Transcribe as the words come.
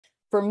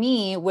for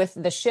me, with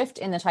the shift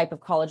in the type of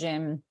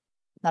collagen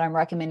that I'm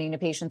recommending to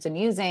patients and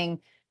using,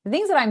 the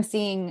things that I'm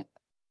seeing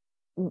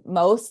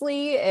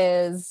mostly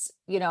is,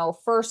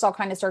 first I'll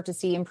kind of start to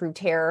see improved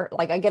hair.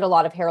 Like I get a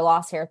lot of hair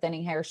loss, hair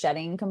thinning, hair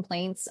shedding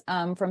complaints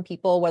from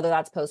people, whether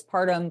that's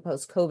postpartum,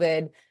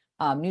 post-COVID,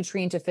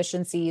 nutrient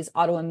deficiencies,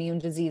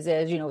 autoimmune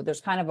diseases.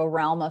 There's kind of a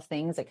realm of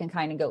things that can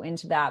kind of go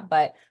into that.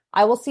 But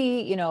I will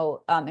see,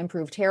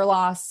 improved hair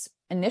loss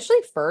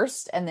initially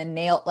first, and then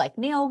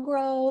nail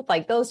growth,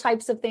 like those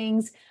types of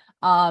things.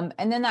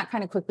 And then that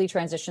kind of quickly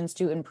transitions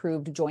to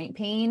improved joint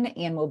pain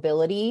and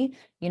mobility.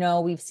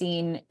 We've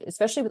seen,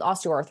 especially with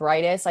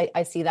osteoarthritis,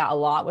 I see that a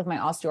lot with my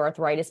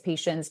osteoarthritis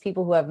patients.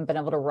 People who haven't been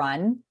able to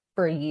run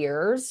for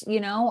years,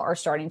 are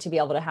starting to be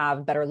able to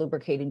have better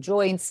lubricated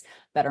joints,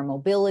 better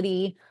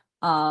mobility.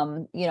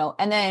 And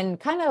then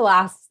kind of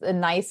last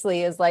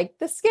nicely is like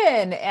the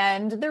skin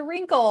and the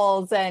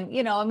wrinkles. And,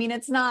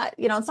 it's not,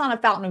 it's not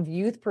a fountain of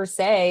youth per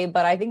se,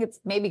 but I think it's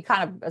maybe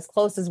kind of as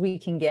close as we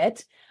can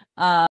get.